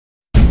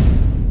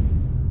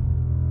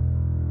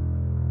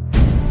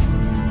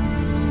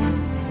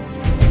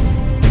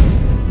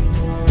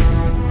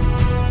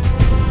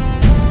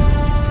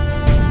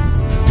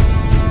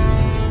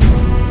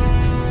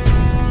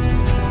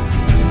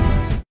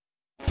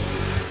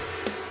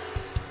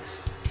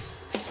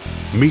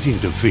Meeting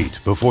defeat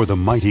before the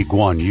mighty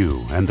Guan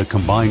Yu and the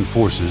combined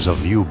forces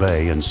of Liu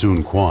Bei and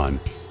Sun Quan,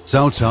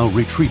 Cao Cao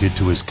retreated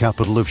to his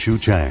capital of Xu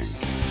Chang.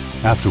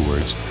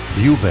 Afterwards,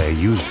 Liu Bei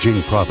used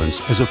Jing Province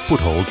as a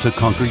foothold to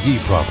conquer Yi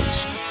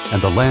Province,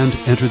 and the land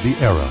entered the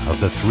era of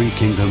the three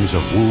kingdoms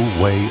of Wu,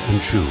 Wei,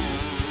 and Shu.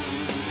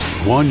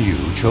 Guan Yu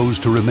chose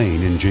to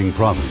remain in Jing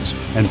Province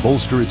and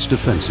bolster its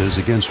defenses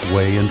against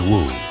Wei and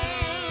Wu.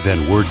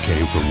 Then word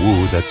came from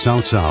Wu that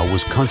Cao Cao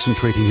was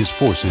concentrating his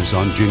forces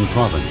on Jing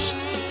Province.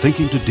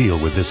 Thinking to deal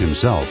with this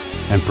himself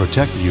and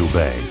protect Liu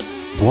Bei,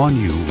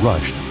 Guan Yu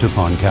rushed to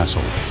Fan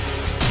Castle.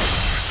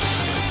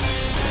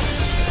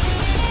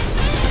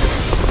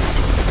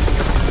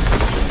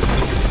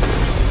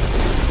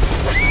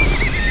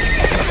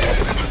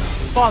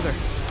 Father,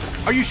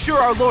 are you sure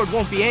our lord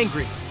won't be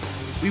angry?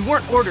 We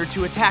weren't ordered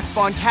to attack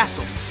Fan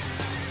Castle.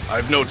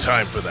 I've no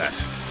time for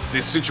that.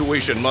 This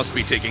situation must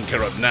be taken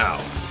care of now.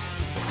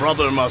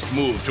 Brother must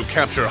move to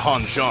capture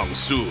Han Zhong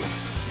soon.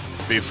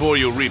 Before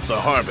you reap the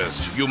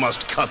harvest, you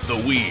must cut the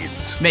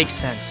weeds. Makes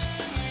sense.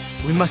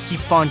 We must keep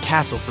Fan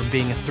Castle from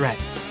being a threat,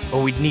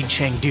 or we'd need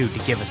Chengdu to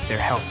give us their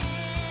help.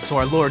 So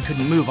our lord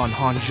couldn't move on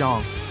Han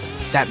Zhong.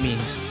 That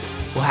means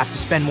we'll have to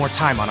spend more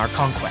time on our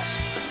conquest.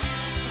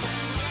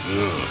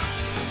 Ugh.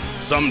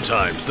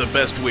 Sometimes the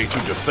best way to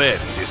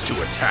defend is to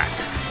attack.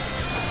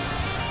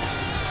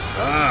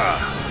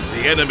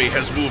 The enemy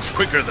has moved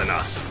quicker than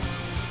us.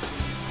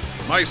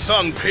 My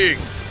son Ping,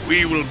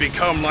 we will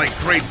become like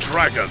great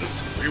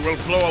dragons. We will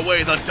blow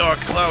away the dark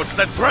clouds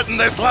that threaten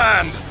this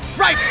land!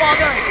 Right,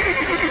 Father!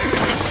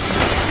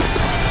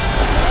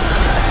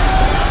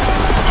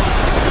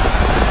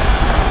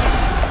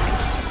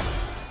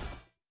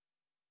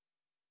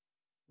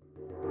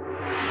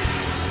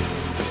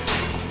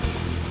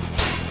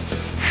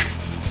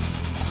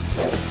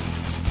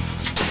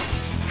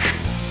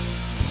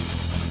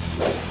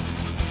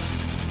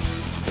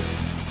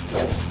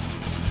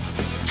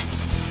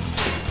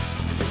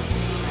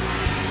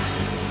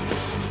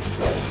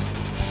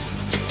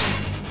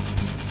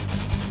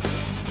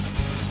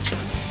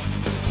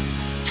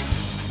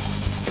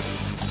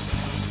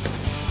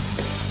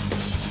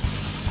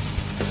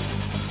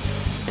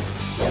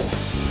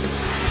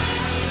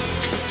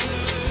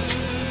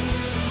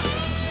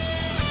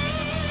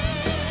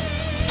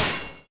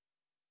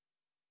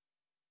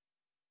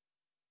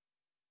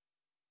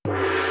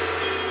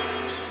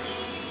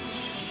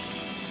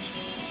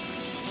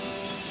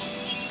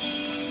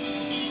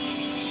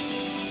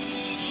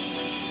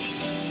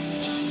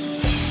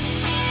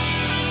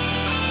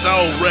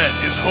 Cao Ren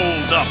is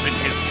holed up in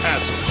his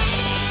castle.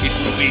 It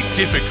will be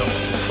difficult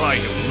to pry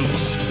him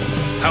loose.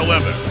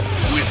 However,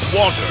 with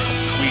water,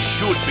 we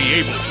should be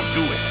able to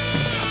do it.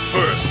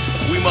 First,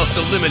 we must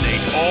eliminate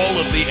all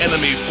of the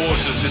enemy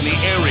forces in the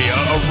area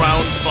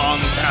around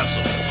Fan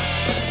Castle.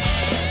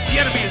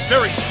 The enemy is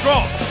very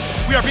strong.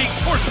 We are being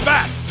forced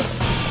back.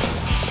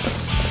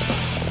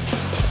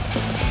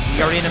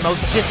 We are in a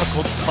most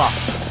difficult spot.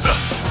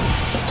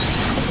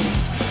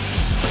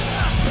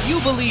 You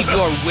believe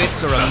your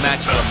wits are a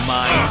match for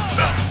mine?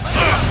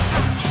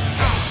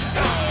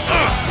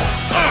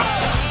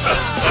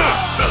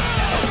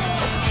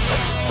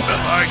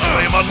 I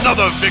claim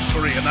another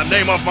victory in the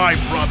name of my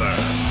brother.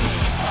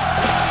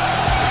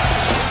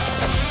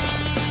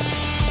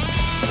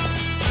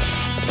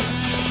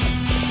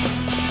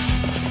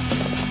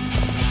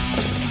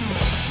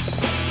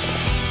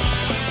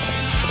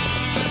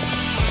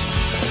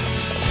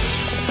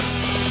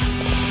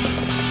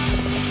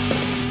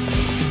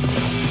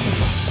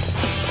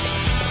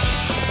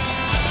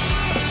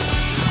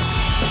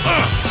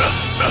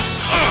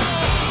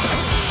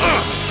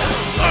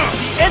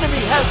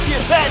 The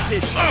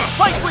advantage!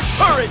 Fight with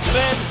courage,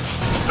 men!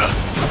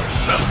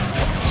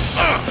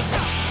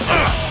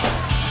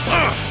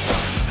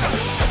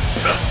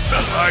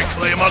 I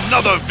claim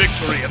another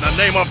victory in the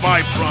name of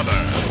my brother!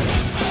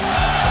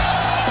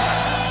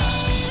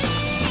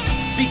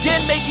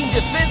 Begin making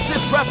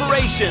defensive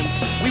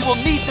preparations! We will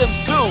need them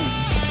soon!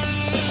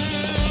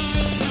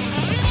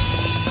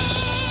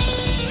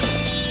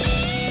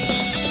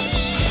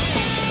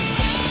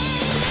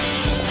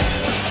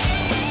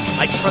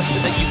 I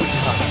trusted that you would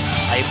come.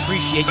 I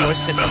appreciate your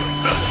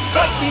assistance.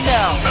 Fight me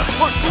now,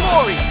 for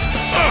glory!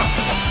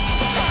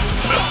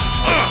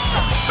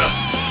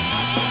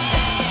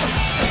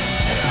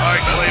 I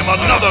claim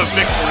another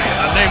victory in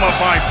the name of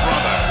my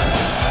brother!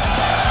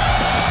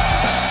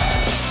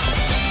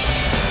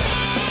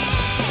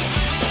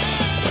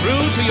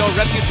 True to your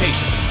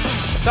reputation,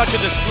 such a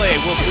display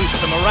will boost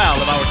the morale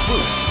of our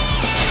troops.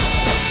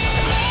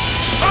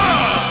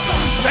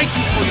 Thank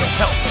you for your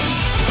help.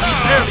 We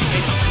barely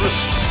made it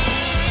through.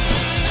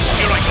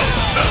 Here I go!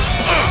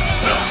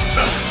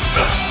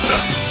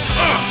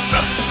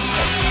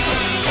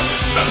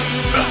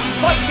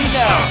 Fight me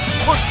now,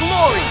 for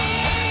glory!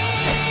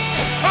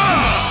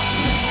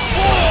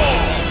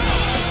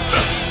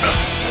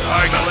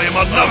 I claim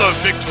another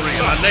victory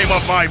in the name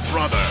of my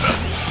brother!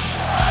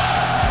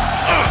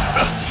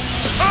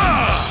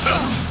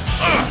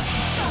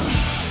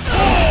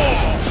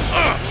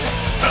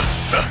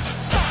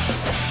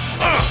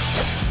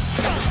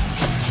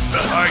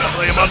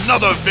 claim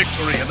another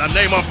victory in the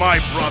name of my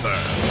brother.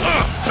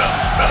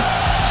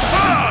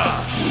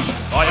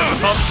 I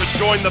have come to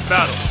join the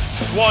battle.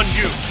 Guan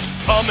Yu,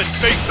 come and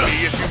face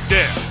me if you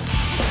dare.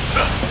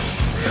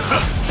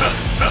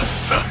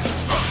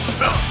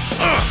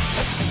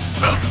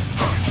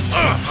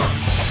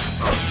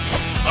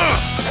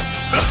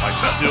 I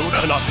still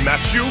cannot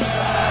match you?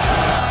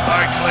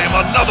 I claim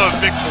another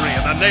victory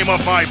in the name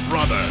of my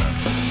brother.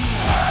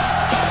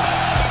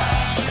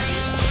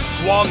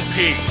 Guan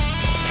Ping,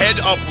 head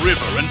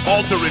upriver and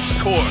alter its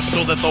course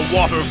so that the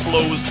water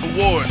flows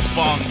towards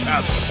Bong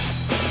Castle.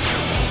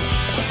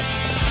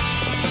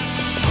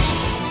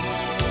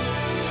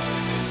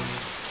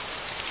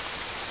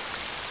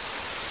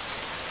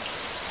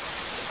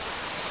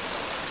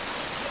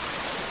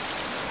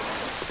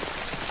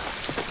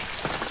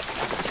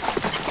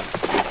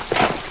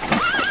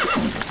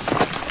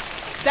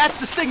 That's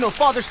the signal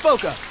Father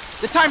spoke of.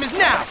 The time is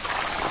now!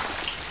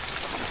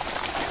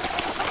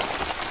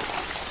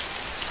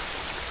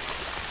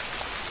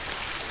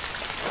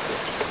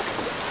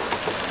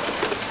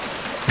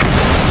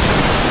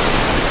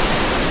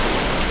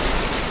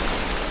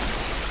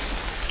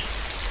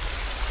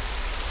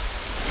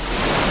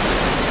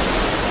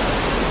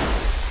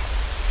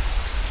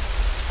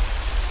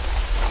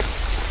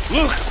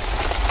 Look!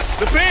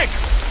 The bank!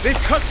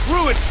 They've cut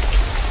through it!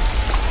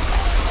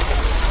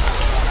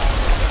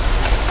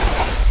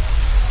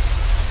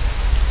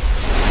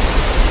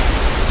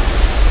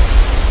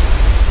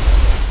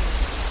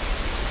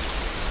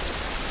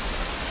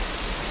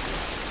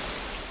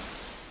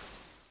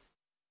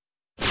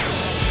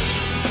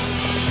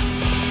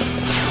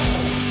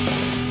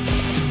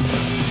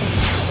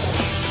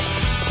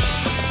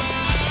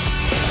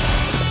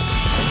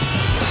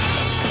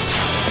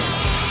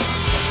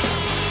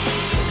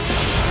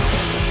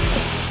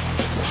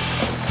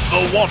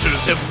 The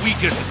waters have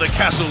weakened the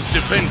castle's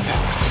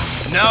defenses.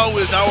 Now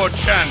is our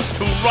chance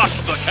to rush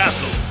the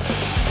castle.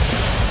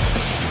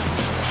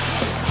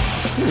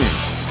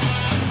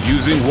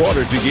 Using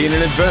water to gain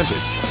an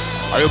advantage.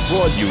 I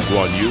applaud you,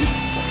 Guan Yu.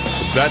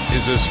 That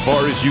is as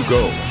far as you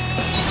go.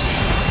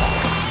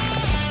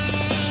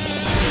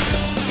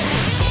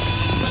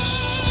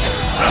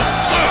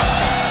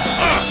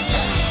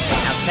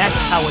 Now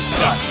that's how it's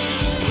done.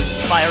 To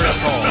inspire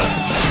us all.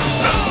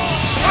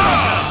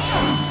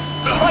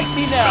 Fight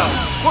me now,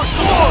 for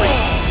glory!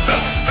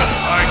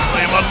 I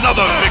claim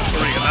another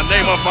victory in the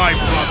name of my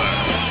brother.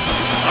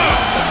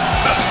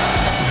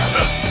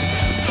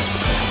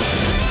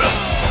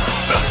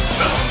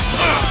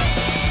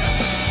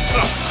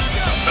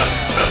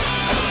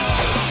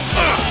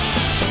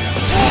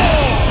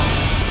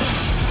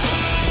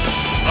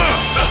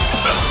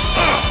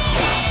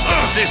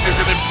 This is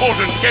an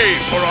important game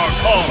for our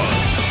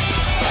cause.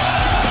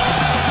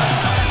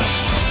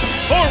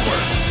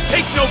 Forward!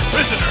 Take no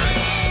prisoners!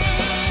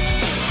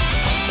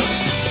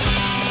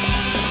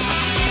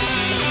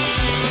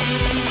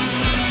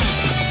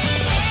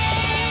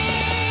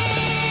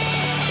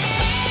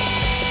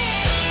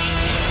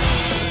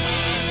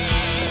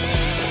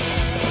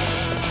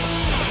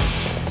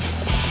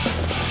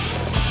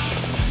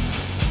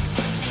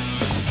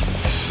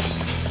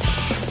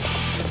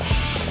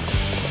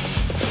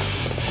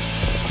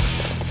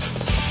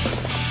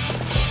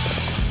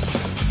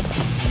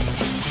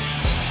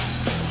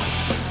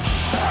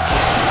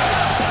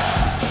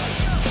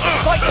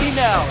 Fight me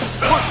now,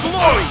 for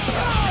glory!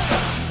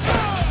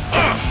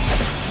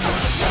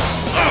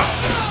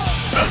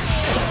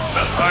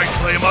 I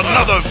claim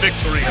another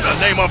victory in the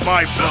name of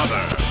my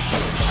brother.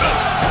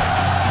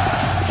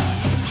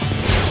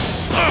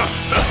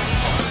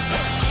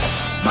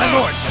 My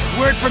lord,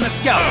 word from the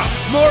scouts.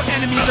 More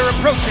enemies are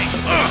approaching.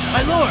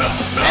 My lord,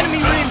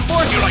 enemy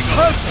reinforcements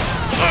approaching.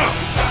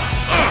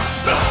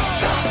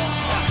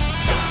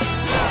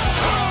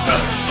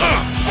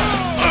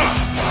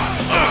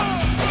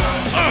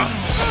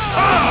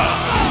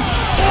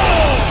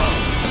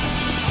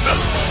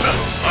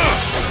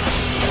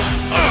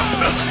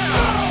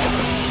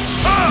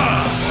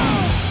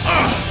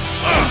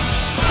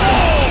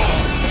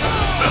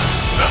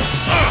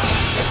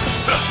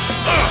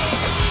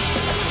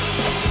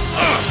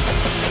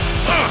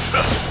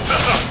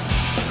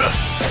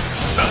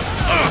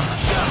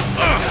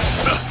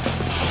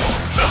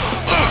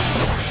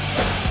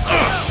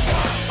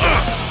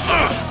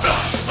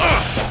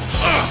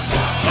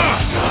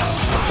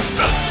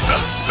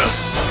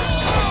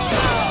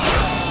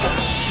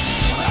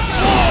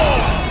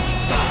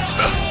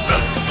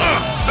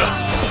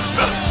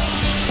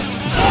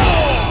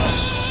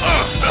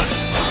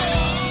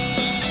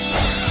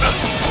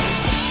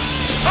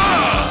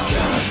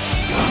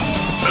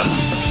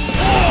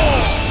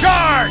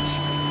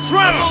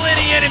 Trample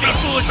any enemy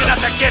foolish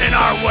enough to get in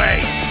our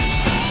way!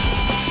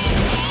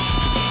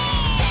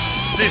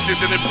 This is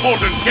an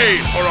important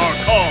game for our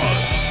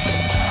cause.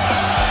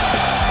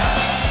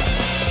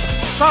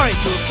 Sorry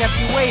to have kept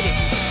you waiting.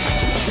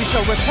 We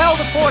shall repel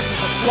the forces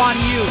of Guan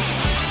Yu.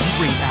 You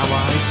bring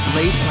allies,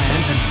 lay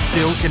plans, and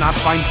still cannot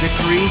find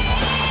victory?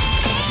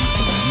 You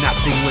do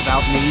nothing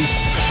without me?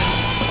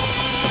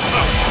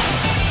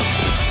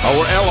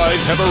 Our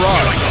allies have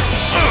arrived.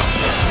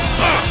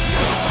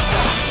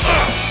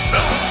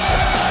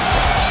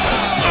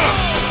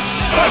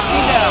 Fight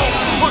me now,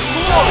 for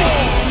glory!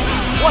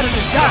 What a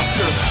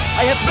disaster!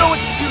 I have no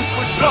excuse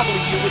for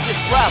troubling you with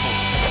this rabble.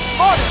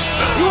 Father,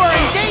 you are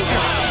in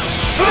danger!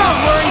 Do not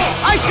worry,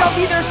 I shall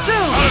be there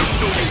soon! I'll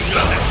show you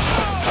justice!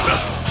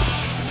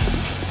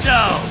 So,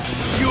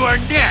 you are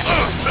next!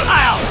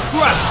 I'll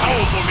crush you!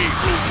 Howl for me,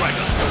 Blue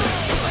Dragon!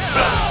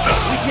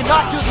 We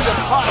cannot do the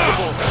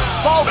impossible!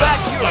 Fall back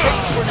to your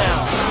base for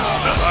now!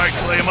 I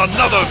claim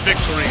another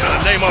victory in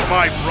the name of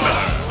my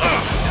brother!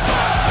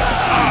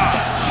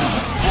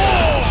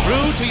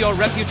 True to your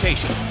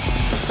reputation,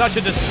 such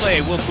a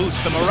display will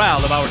boost the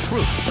morale of our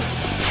troops.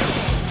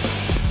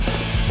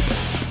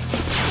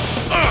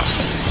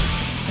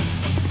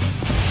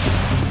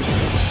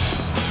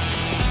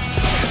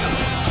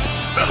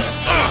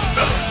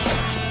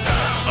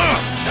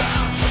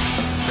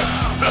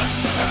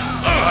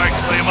 I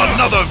claim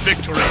another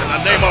victory in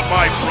the name of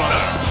my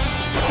brother!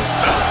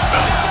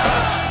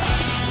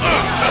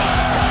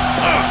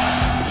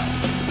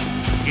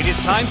 It is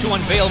time to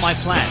unveil my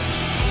plan.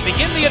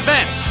 Begin the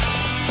advance!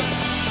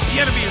 The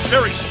enemy is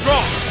very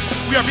strong!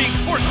 We are being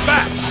forced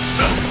back!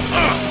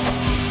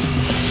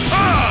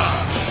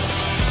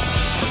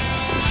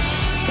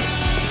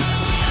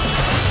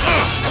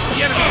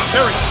 The enemy is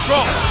very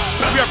strong!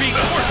 We are being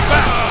forced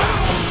back!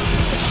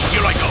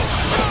 Here I go!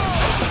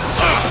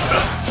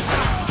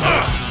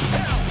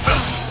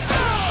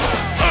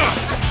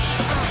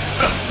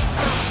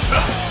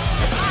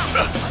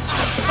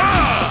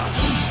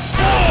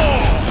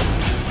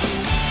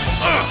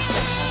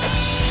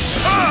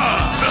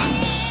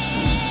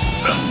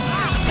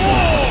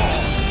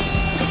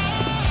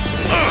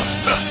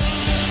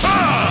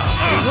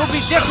 We'll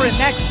be different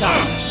next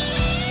time.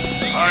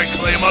 I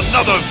claim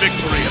another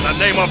victory in the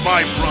name of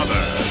my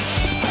brother!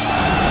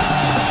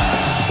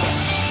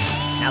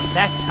 Now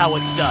that's how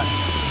it's done.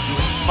 You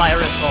inspire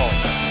us all.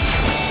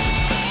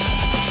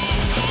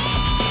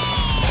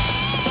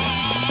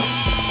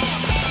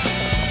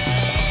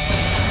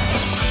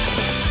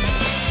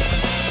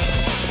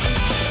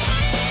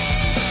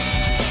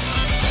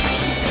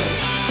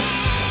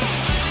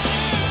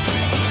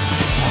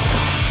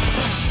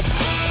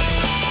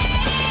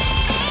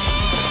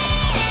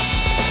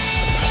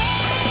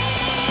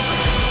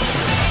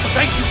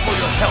 Thank you for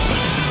your help!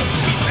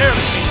 We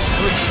barely made it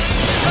through!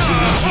 I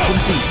believe you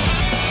completely.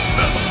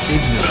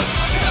 Ignorance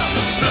is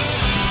bliss.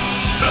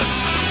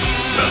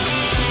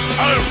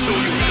 I'll show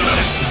you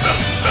justice!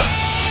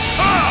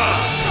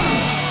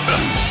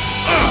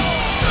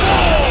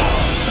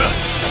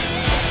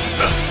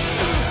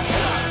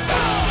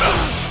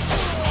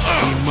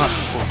 We must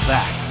pull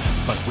back,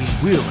 but we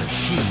will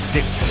achieve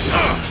victory.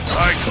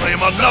 I claim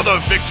another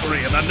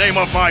victory in the name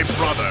of my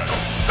brother!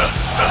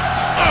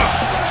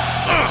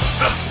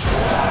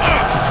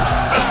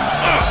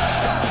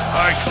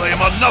 I claim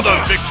another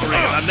victory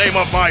in the name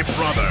of my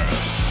brother!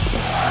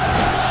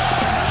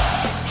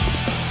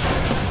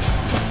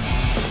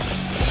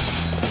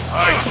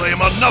 I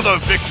claim another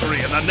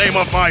victory in the name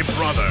of my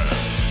brother!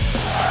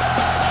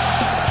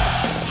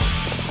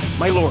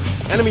 My lord,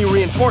 enemy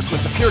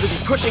reinforcements appear to be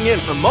pushing in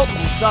from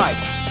multiple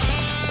sides.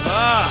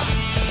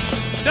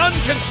 None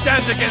can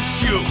stand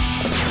against you!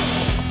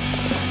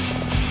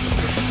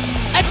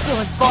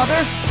 Excellent,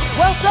 Father!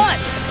 Well done!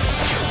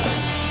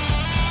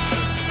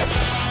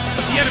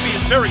 The enemy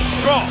is very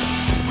strong!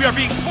 We are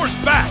being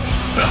forced back!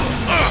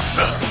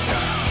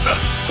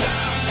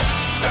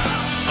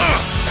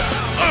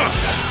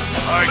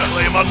 I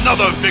claim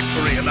another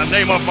victory in the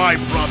name of my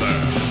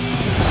brother!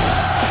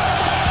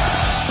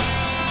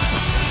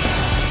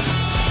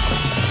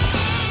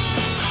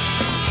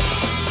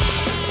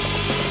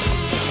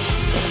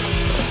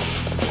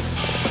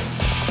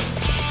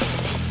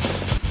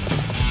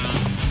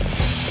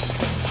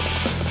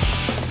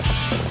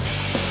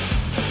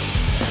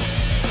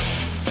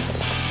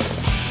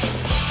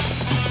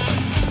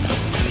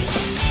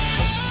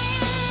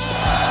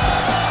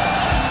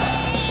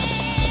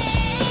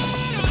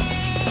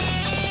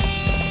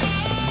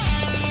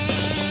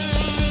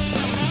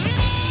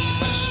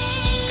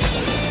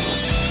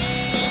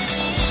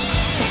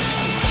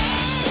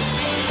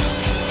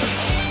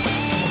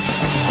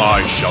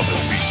 I shall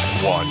defeat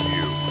Guan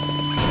Yu.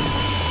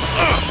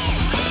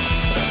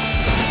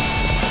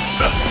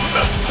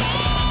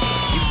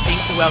 You think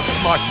to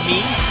outsmart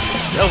me?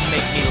 Don't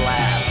make me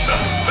laugh.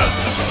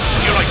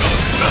 Here I go!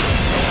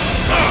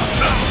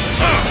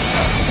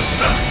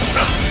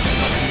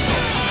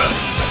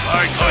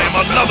 I claim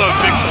another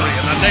victory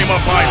in the name of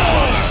my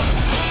brother!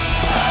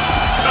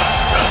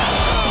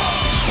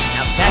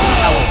 Now that's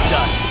how it's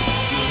done.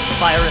 You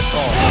inspire us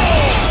all.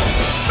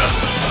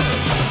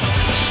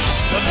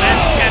 The men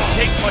can't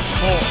take much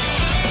more!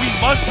 We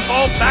must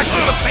fall back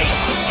to the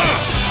base!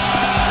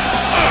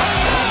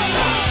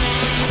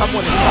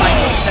 Someone is trying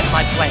to upset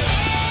my plans.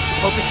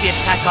 Focus the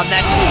attack on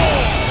that group.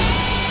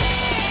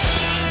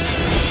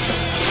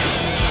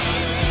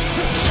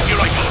 Here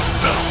I go!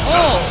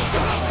 Oh!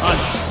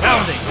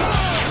 Astounding!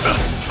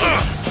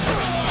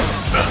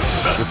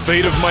 The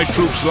fate of my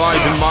troops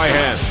lies in my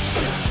hands.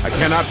 I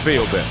cannot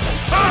fail them.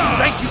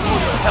 Thank you for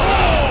your help.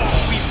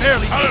 We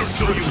barely I'll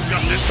show you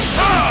justice.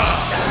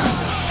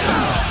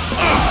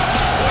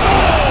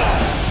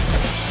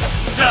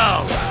 So,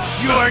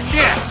 you're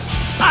next.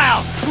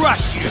 I'll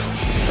crush you.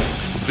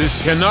 This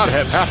cannot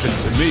have happened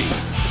to me.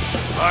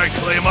 I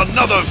claim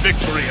another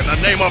victory in the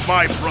name of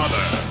my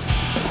brother.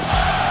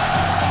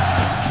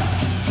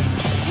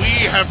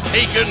 We have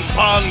taken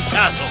Fan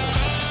Castle.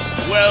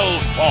 Well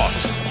fought.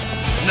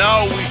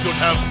 Now we should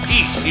have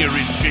peace here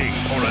in Jing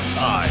for a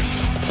time.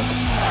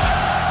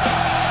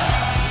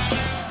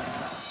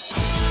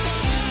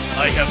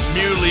 I have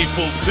merely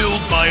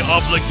fulfilled my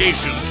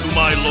obligation to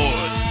my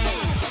lord.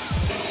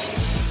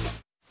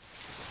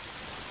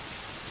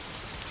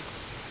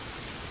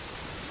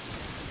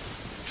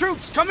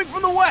 Troops coming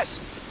from the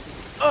west!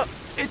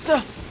 It's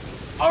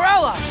our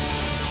allies!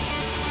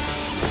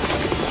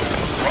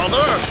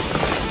 Brother!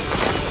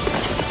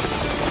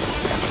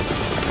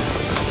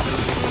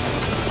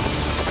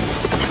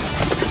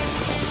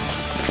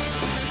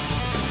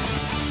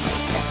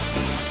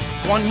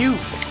 Guan Yu,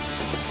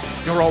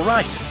 you're all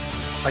right.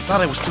 I thought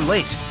I was too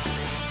late.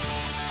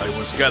 I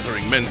was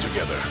gathering men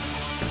together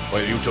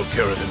while you took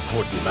care of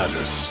important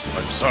matters.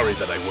 I'm sorry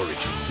that I worried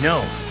you.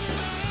 No,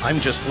 I'm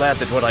just glad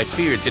that what I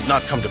feared did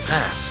not come to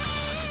pass.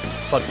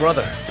 But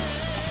brother,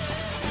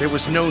 there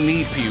was no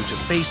need for you to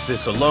face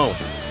this alone.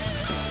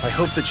 I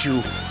hope that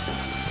you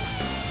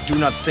do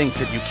not think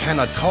that you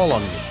cannot call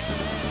on me.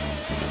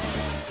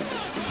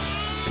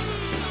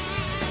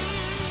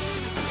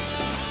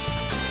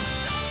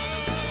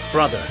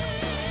 Brother,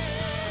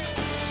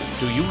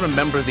 do you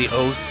remember the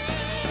oath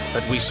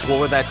that we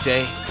swore that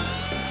day?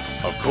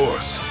 Of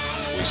course.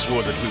 We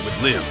swore that we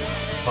would live,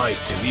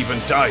 fight, and even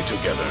die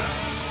together.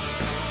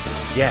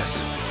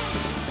 Yes.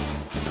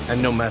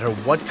 And no matter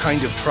what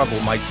kind of trouble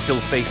might still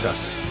face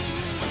us,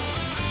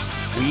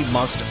 we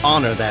must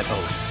honor that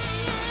oath.